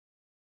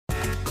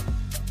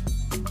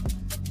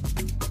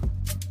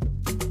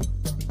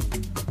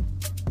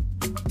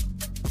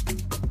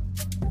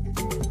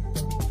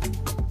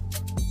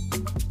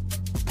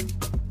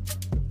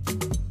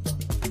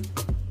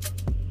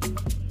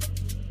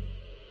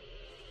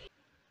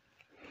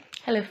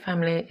Hello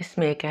family, it's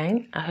me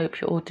again. I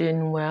hope you're all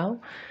doing well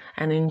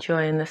and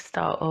enjoying the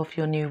start of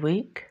your new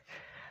week.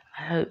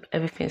 I hope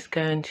everything's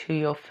going to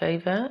your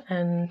favour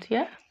and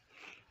I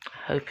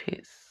hope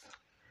it's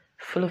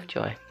full of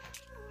joy.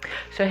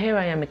 So here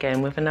I am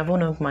again with another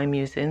one of my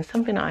musings,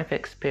 something that I've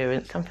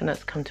experienced, something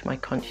that's come to my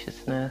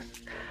consciousness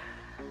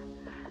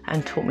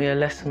and taught me a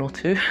lesson or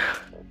two.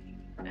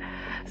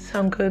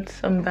 Some good,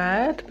 some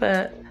bad,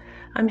 but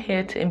I'm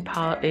here to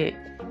impart it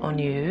on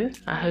you.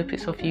 I hope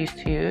it's of use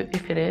to you.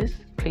 If it is,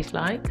 please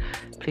like,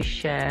 please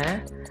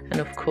share, and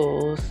of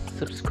course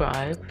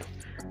subscribe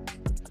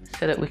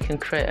so that we can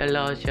create a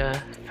larger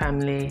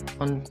family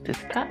on this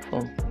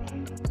platform.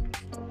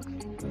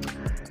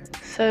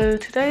 So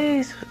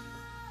today's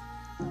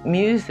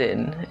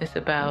musing is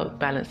about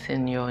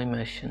balancing your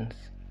emotions.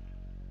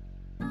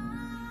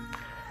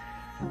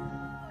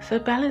 So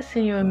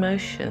balancing your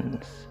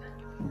emotions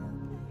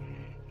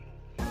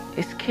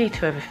is key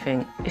to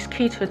everything. It's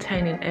key to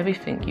attaining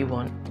everything you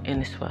want in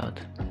this world.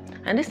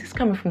 And this is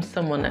coming from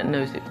someone that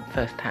knows it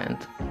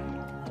firsthand.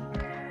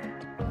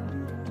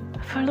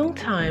 For a long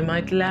time,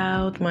 I'd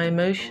allowed my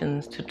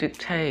emotions to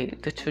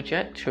dictate the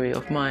trajectory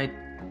of my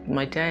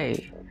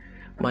day,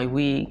 my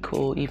week,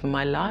 or even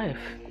my life,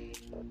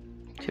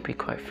 to be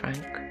quite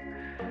frank.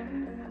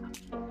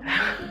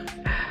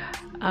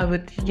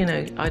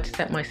 I'd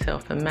set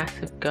myself a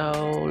massive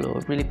goal or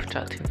a really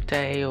productive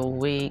day or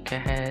week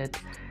ahead,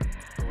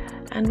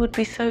 and would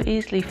be so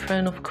easily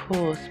thrown off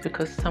course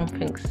because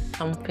something's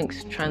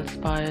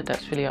transpired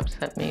that's really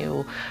upset me,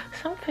 or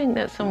something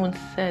that someone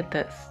said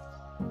that's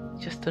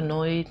just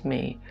annoyed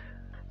me,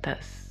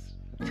 that's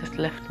just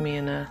left me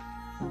in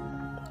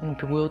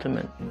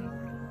bewilderment,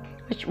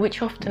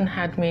 which often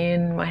had me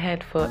in my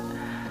head for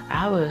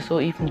hours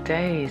or even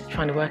days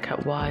trying to work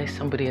out why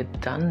somebody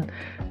had done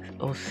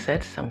or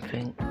said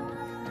something,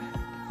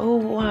 or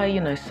why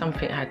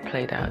something had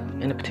played out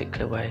in a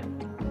particular way.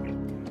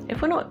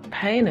 If we're not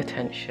paying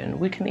attention,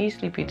 we can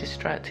easily be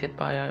distracted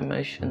by our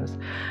emotions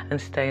and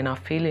stay in our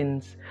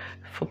feelings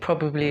for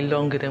probably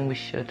longer than we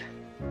should.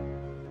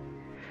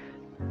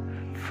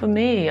 For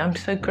me, I'm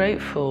so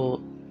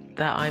grateful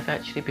that I've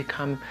actually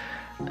become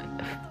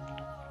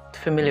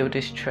familiar with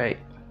this trait.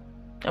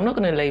 I'm not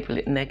going to label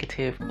it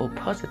negative or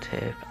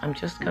positive. I'm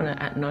just going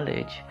to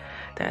acknowledge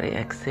that it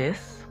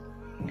exists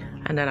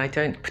and that I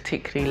don't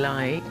particularly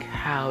like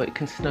how it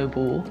can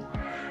snowball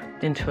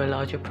into a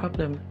larger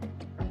problem.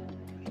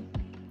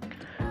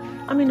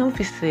 I mean,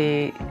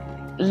 obviously,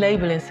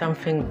 labeling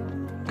something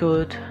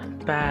good,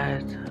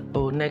 bad,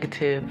 or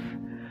negative,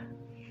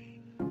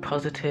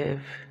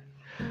 positive,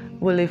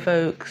 will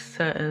evoke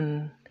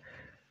certain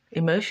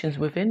emotions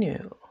within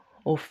you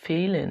or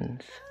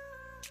feelings.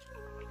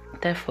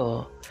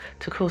 Therefore,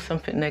 to call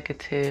something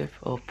negative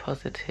or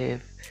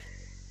positive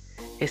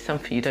is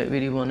something you don't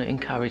really want to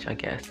encourage, I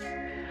guess.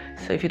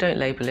 So if you don't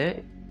label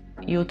it,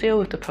 you'll deal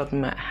with the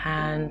problem at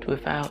hand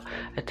without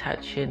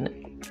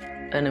attaching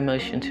an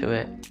emotion to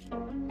it.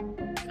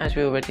 As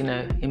we already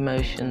know,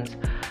 emotions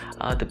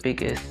are the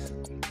biggest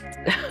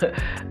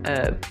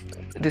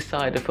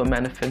decider for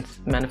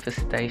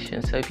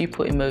manifestation. So if you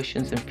put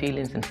emotions and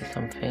feelings into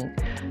something,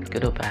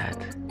 good or bad,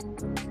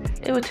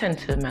 it will tend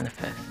to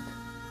manifest.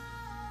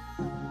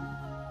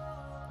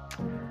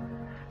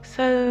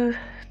 So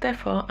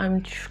therefore,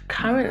 I'm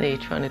currently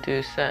trying to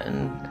do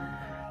certain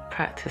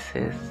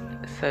practices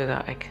so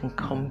that I can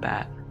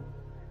combat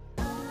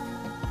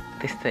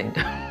this thing.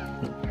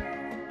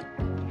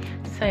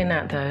 Saying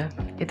that though,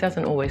 it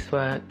doesn't always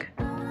work.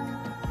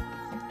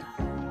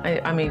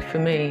 I mean, for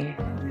me,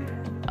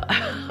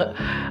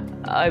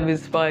 I'm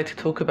inspired to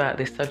talk about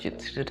this subject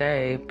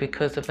today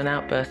because of an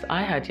outburst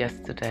I had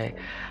yesterday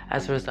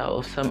as a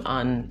result of some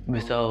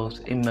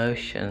unresolved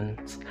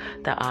emotions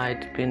that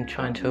I'd been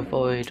trying to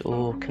avoid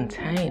or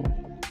contain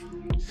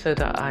so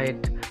that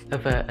I'd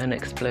avert an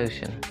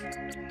explosion.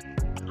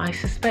 I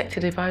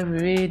suspected if I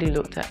really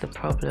looked at the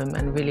problem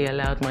and really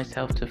allowed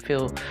myself to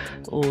feel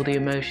all the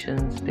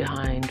emotions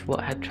behind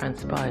what had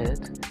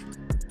transpired,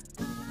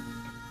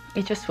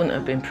 it just wouldn't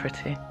have been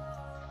pretty.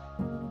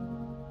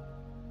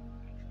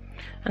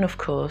 And of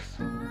course,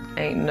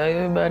 ain't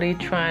nobody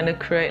trying to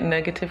create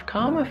negative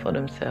karma for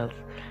themselves.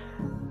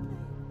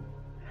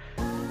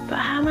 But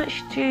how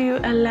much do you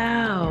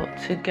allow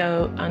to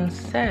go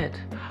unsaid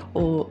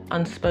or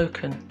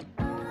unspoken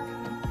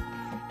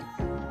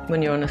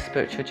when you're on a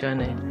spiritual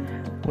journey?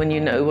 When you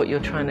know what you're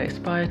trying to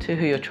aspire to,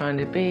 who you're trying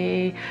to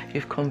be,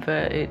 you've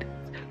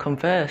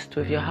conversed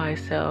with your higher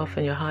self,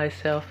 and your higher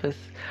self has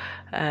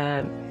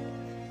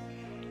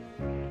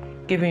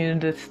giving you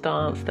the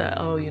stance that,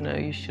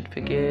 you should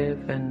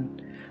forgive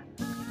and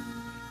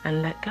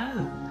let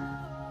go.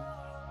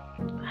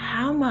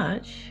 How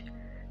much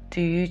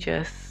do you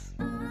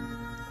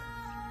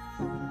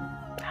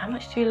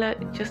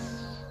let just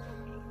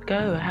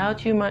go? How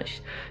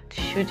much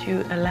should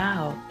you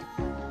allow?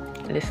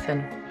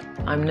 Listen,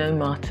 I'm no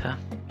martyr.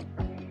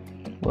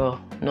 Well,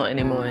 not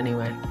anymore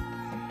anyway.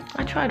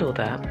 I tried all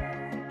that,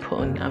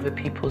 putting other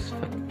people's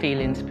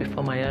feelings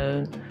before my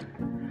own.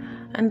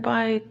 And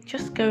by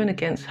just going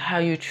against how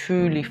you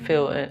truly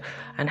feel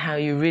and how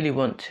you really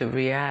want to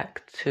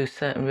react to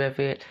certain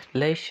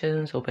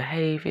revelations or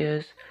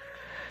behaviours,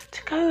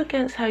 to go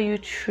against how you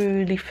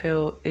truly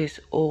feel is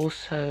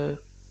also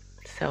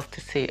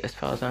self-deceit as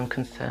far as I'm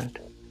concerned.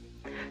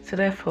 So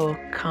therefore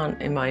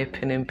can't, in my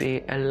opinion, be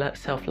a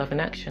self-love in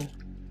action.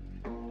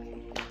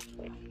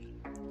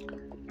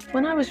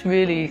 When I was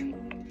really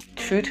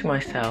true to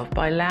myself,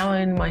 by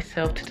allowing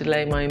myself to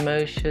delay my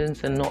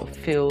emotions and not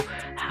feel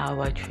how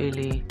I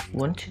truly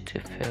wanted to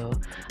feel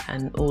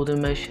and all the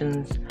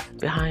emotions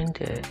behind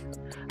it,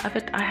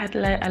 I had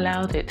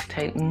allowed it to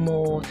take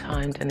more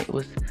time than it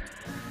was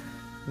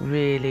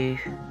really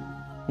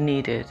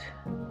needed.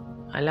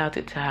 I allowed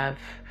it to have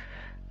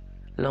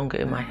longer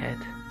in my head,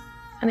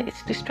 and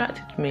it's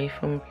distracted me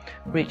from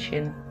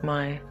reaching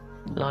my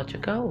larger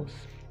goals.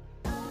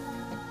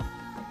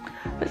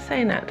 But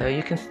saying that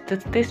though,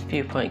 this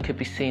viewpoint could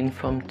be seen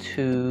from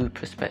two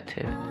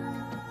perspectives.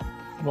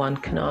 One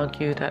can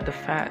argue that the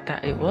fact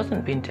that it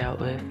wasn't being dealt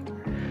with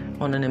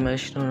on an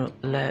emotional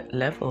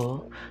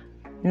level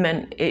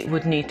meant it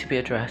would need to be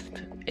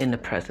addressed in the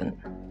present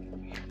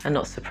and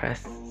not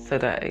suppressed so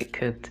that it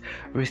could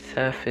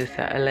resurface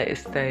at a later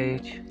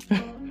stage.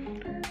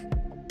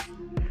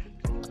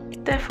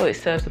 Therefore, it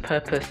serves a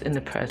purpose in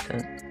the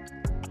present.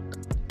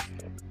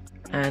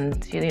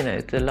 And, you know,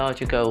 the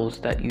larger goals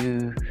that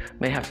you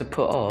may have to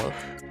put off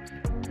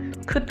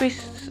could be,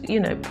 you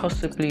know,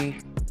 possibly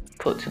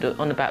put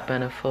on the back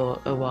burner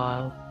for a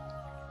while.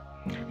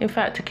 In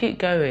fact, to keep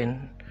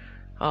going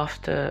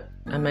after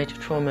a major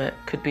trauma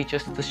could be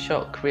just the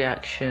shock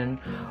reaction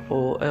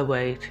or a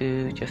way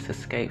to just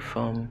escape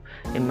from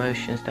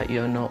emotions that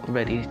you're not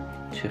ready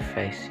to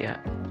face yet.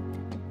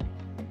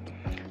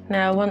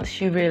 Now, once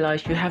you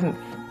realise you haven't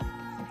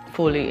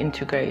fully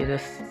integrated a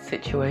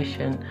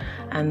situation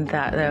and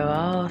that there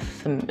are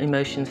some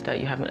emotions that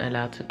you haven't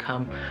allowed to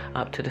come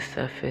up to the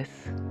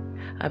surface,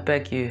 I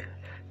beg you,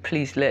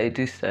 please let it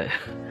do so.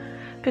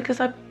 Because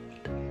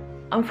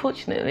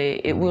unfortunately,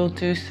 it will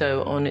do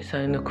so on its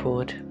own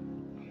accord,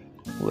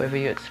 whether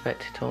you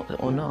expect it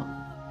or not.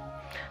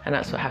 And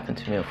that's what happened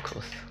to me, of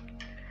course.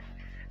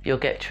 You'll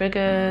get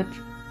triggered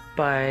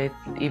by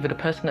either the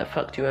person that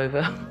fucked you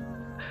over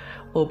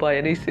or by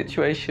any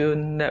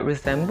situation that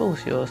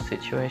resembles your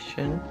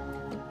situation.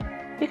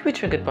 You can be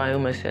triggered by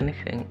almost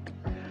anything.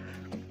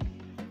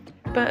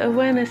 But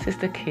awareness is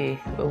the key.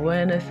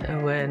 Awareness,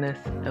 awareness,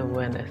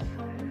 awareness.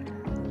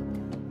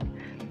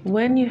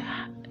 When you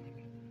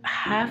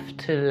have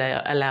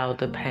to allow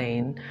the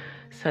pain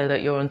so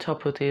that you're on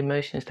top of the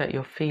emotions that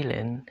you're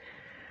feeling,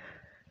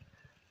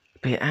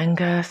 be it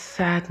anger,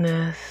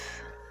 sadness,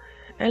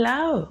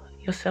 allow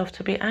yourself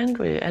to be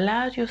angry,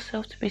 allow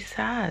yourself to be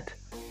sad.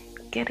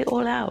 Get it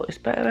all out. It's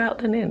better out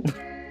than in.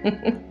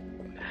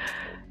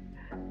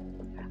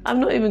 I'm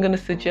not even going to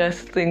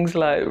suggest things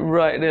like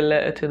writing a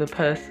letter to the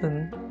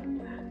person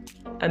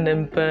and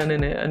then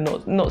burning it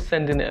and not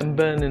sending it and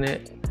burning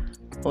it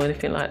or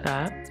anything like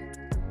that.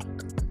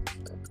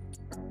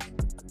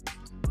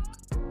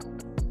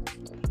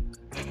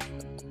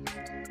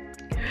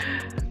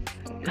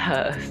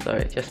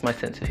 Sorry, just my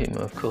sense of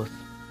humour, of course.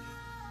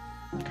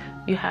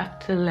 You have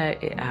to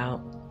let it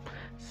out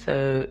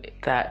so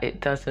that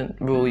it doesn't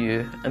rule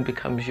you and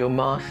becomes your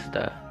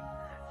master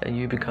and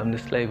you become the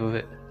slave of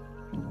it.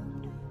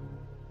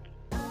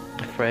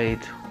 Afraid,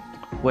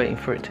 waiting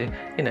for it to,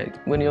 you know,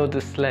 when you're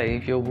the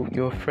slave,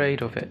 you're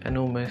afraid of it and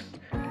almost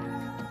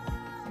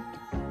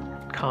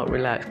can't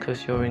relax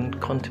because you're in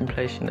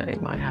contemplation that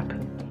it might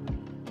happen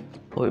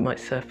or it might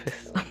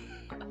surface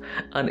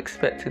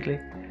unexpectedly.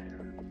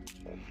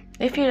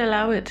 If you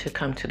allow it to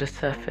come to the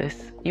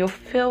surface, you'll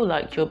feel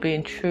like you're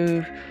being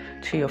true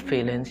to your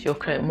feelings. You'll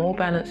create more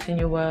balance in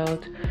your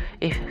world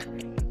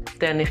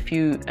than if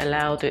you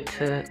allowed it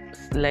to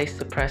lay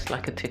suppressed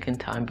like a ticking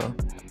time bomb.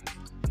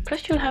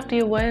 Plus, you'll have the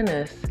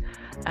awareness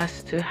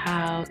as to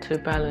how to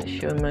balance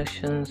your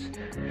emotions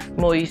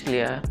more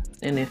easily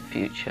in the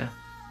future.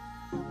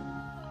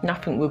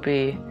 Nothing will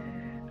be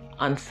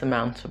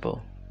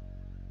unsurmountable.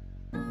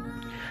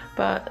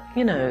 But,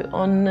 you know,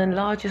 on the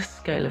larger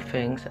scale of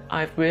things,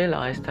 I've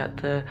realised that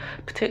the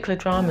particular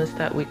dramas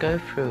that we go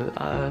through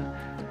are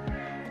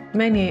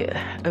mainly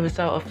a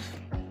result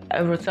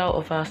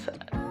of us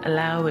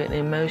allowing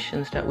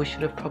emotions that we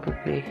should have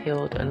probably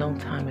healed a long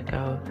time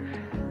ago,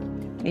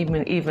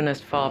 even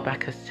as far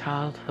back as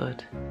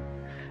childhood,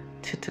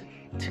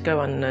 to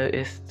go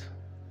unnoticed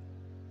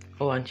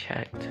or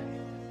unchecked.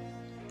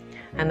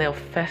 And they'll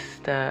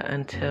fester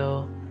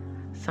until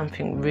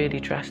something really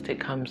drastic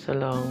comes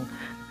along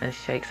and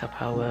shakes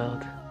up our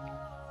world.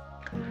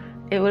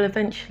 It will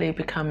eventually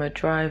become a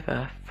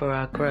driver for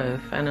our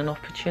growth and an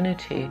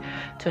opportunity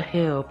to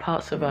heal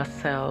parts of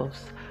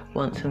ourselves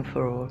once and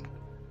for all.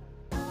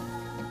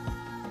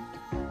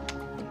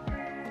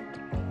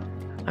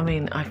 I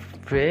mean, I've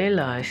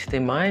realised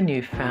in my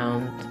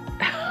newfound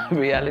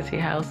reality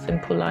how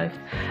simple life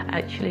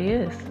actually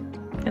is.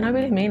 And I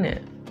really mean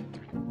it.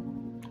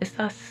 It's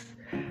us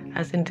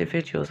as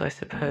individuals, I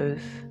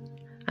suppose,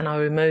 and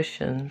our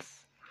emotions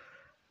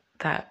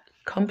that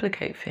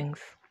complicate things.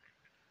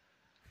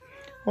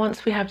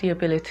 Once we have the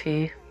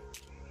ability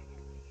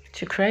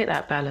to create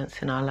that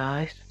balance in our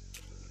lives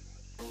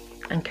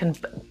and can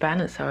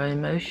balance our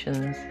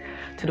emotions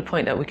to the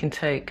point that we can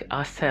take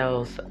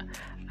ourselves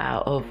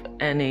out of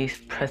any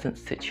present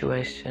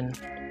situation.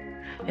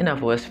 In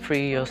other words,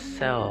 free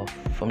yourself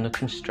from the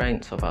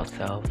constraints of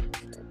ourselves.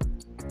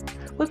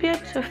 We'll be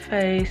able to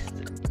face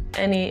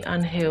any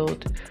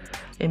unhealed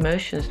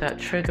emotions that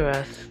trigger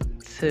us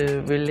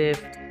to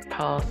relive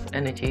past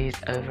energies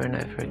over and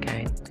over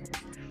again.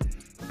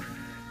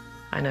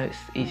 I know it's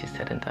easier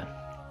said than done.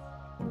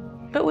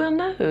 But we'll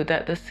know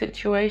that the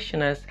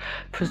situation has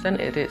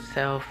presented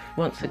itself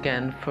once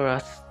again for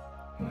us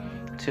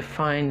to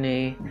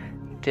finally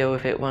deal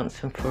with it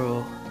once and for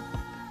all.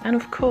 And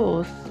of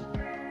course,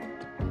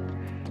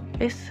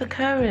 it's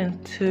occurring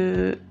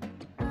to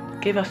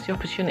give us the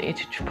opportunity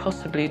to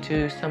possibly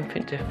do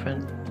something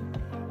different.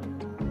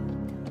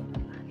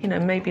 You know,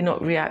 maybe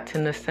not react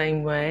in the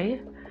same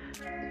way,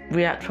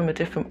 react from a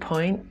different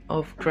point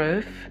of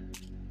growth.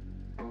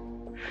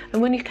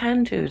 And when you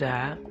can do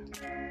that,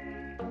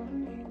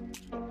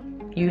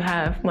 you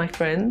have, my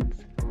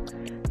friends,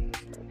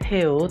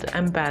 healed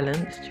and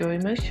balanced your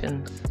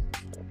emotions.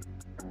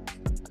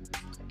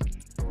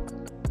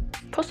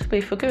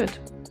 Possibly for good,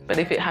 but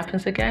if it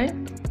happens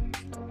again,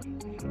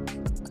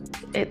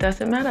 it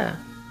doesn't matter.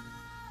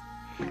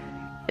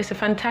 It's a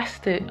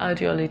fantastic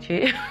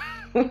ideology.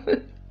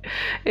 It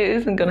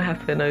isn't going to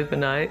happen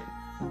overnight.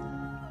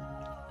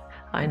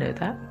 I know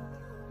that.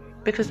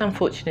 Because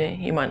unfortunately,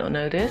 you might not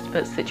know this,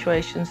 but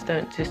situations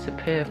don't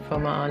disappear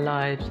from our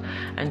lives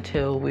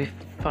until we've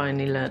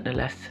finally learnt the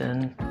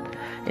lesson,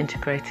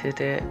 integrated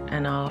it,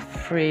 and are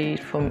freed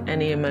from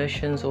any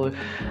emotions or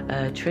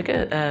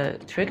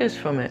triggers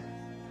from it.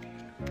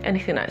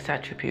 Anything that's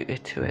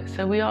attributed to it.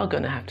 So we are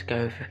going to have to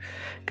go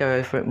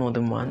over it more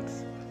than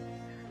once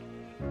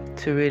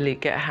to really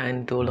get a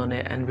handle on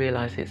it and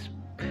realise it's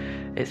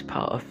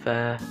part of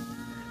a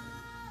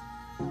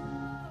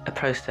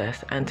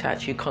process, and to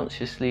actually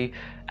consciously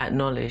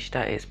acknowledge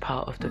that it's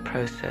part of the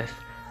process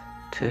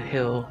to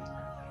heal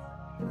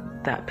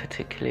that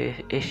particular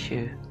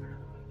issue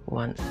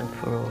once and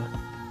for all.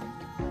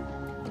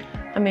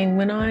 I mean,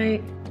 when I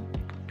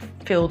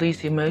feel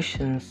these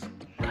emotions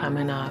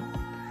coming up,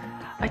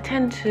 I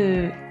tend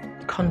to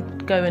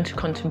go into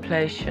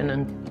contemplation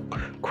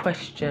and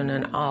question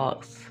and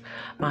ask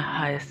my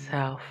higher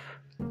self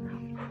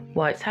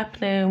why it's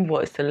happening,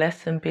 what is the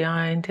lesson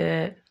behind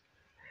it.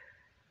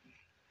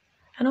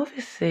 And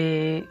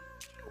obviously,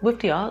 with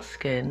the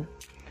asking,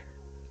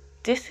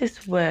 this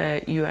is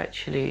where you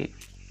actually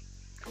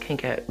can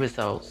get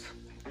results,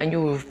 and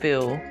you'll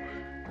reveal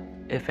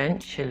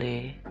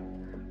eventually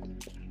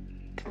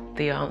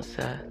the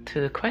answer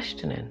to the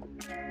questioning.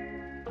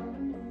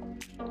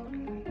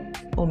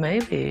 Or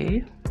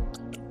maybe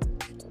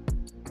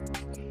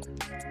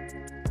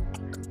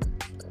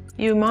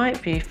you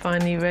might be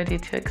finally ready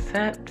to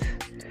accept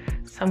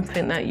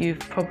something that you've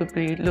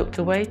probably looked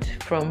away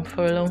from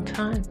for a long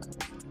time.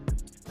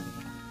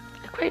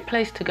 A great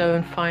place to go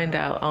and find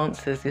out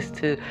answers is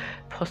to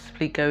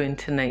possibly go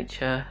into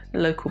nature,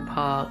 local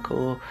park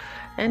or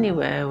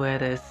anywhere where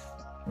there's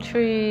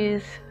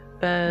trees,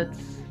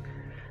 birds.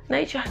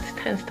 Nature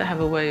tends to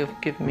have a way of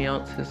giving me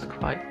answers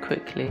quite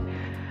quickly.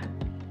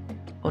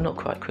 Or not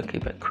quite quickly,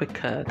 but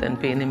quicker than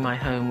being in my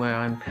home where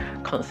I'm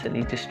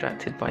constantly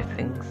distracted by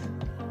things,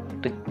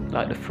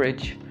 like the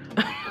fridge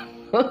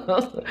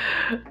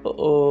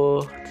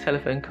or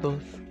telephone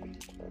calls.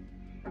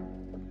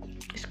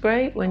 It's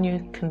great when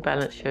you can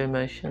balance your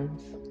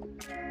emotions.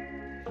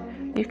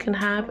 You can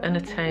have and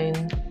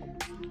attain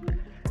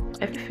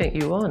everything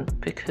you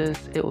want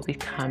because it will be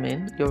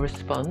coming, your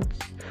response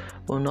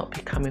will not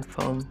be coming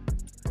from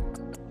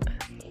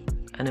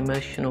an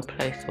emotional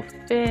place of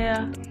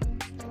fear.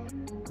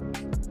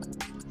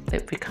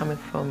 It'd be coming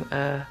from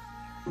a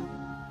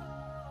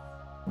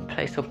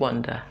place of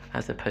wonder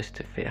as opposed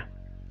to fear.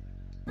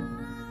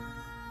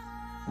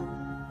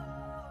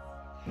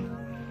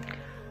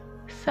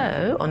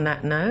 So, on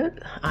that note,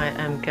 I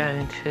am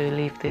going to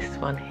leave this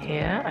one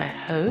here. I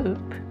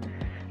hope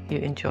you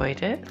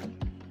enjoyed it.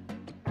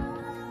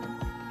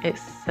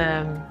 It's,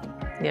 I'm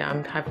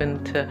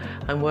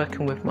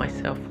working with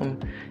myself from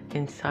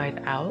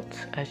inside out,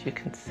 as you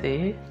can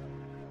see.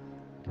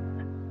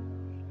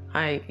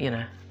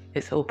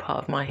 It's all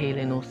part of my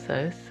healing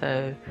also,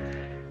 so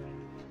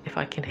if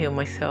I can heal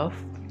myself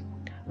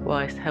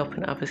whilst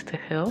helping others to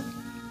heal,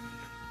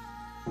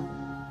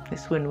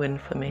 it's win-win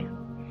for me.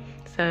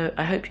 So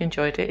I hope you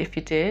enjoyed it. If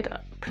you did,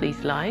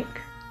 please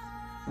like,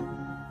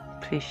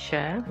 please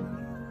share,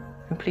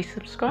 and please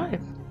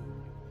subscribe.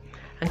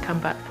 And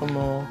come back for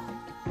more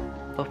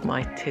of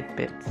my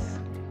tidbits.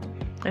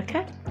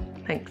 Okay?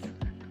 Thanks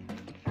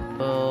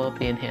for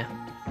being here.